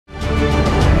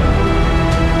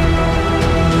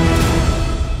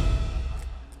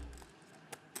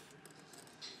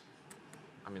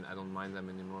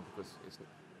because it's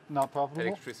not profitable.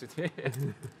 electricity.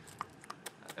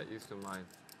 I used to mine.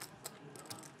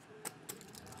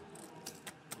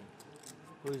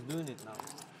 Who is doing it now?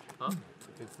 Huh?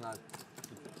 If it's not,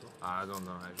 I don't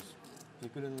know. I just. you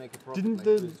couldn't make a profit. Didn't Like,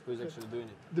 the who's actually doing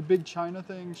it? the big China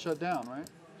thing shut down, right?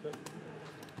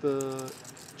 The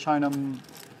China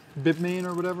Bitmain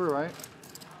or whatever, right?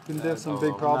 Didn't they have some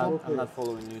big problem? I'm not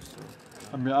following news. So.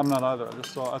 I mean, I'm not either.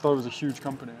 I thought it was a huge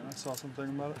company, and I saw something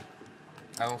about it.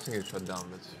 I don't think it shut down.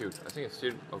 It's huge. I think it's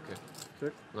still okay.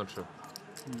 Check. Not sure.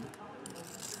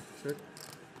 Check.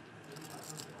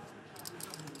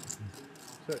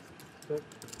 Check. Check.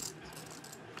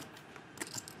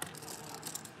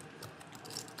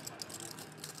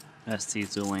 ST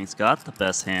Zuling's got the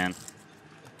best hand.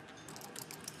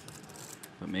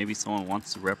 But maybe someone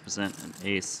wants to represent an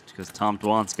ace because Tom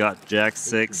Dwan's got Jack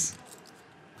 6.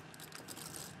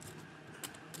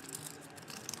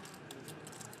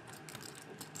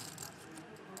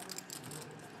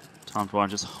 Tom Dwan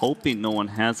just hoping no one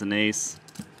has an ace.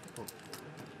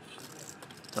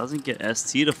 Doesn't get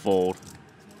ST to fold.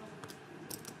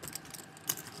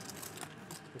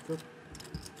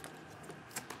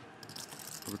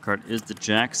 The card is the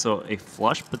Jack, so a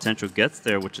flush potential gets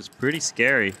there, which is pretty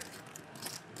scary.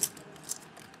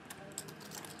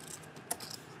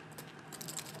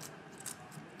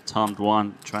 Tom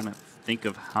Dwan trying to think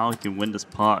of how he can win this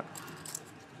pot.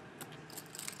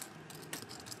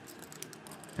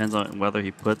 Depends on whether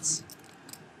he puts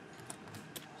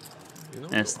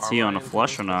ST on a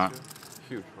flush or not.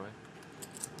 Huge, right?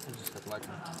 I just got lucky.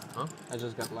 Huh? I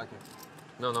just got lucky.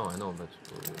 No, I know, but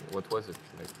what was it?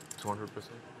 Like 200%?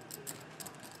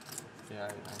 Yeah, I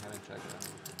haven't checked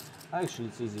that. Actually,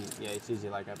 it's easy. Yeah, it's easy.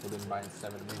 Like I put in buying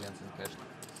 7 million in cash,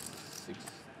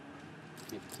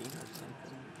 615 or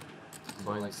something.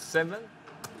 Buying like 7?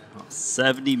 Oh,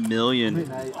 70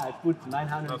 million. I put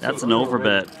 900. That's an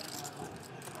overbet.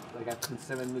 Like I put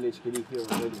 7 million HKD here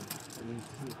already. I mean,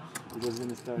 it was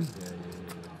gonna start. Yeah.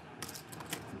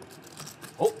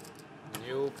 Oh,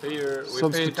 new player. We pay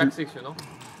Substitute. Jack 6, you know.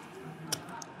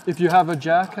 If you have a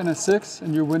Jack and a 6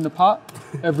 and you win the pot,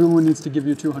 everyone needs to give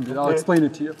you 200. I'll explain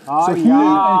it to you. So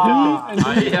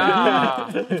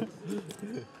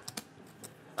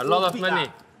A lot of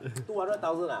money.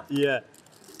 200,000 Yeah.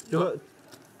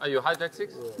 Are you high Jack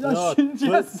 6? No,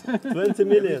 yes. 20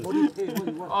 million.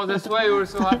 Oh, that's why you were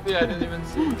so happy. I didn't even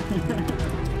see.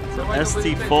 So why ST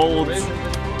nobody played? folds.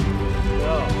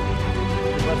 Yeah.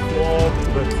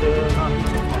 But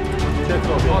check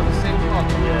for Oh, the same pot.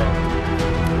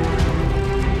 Yeah.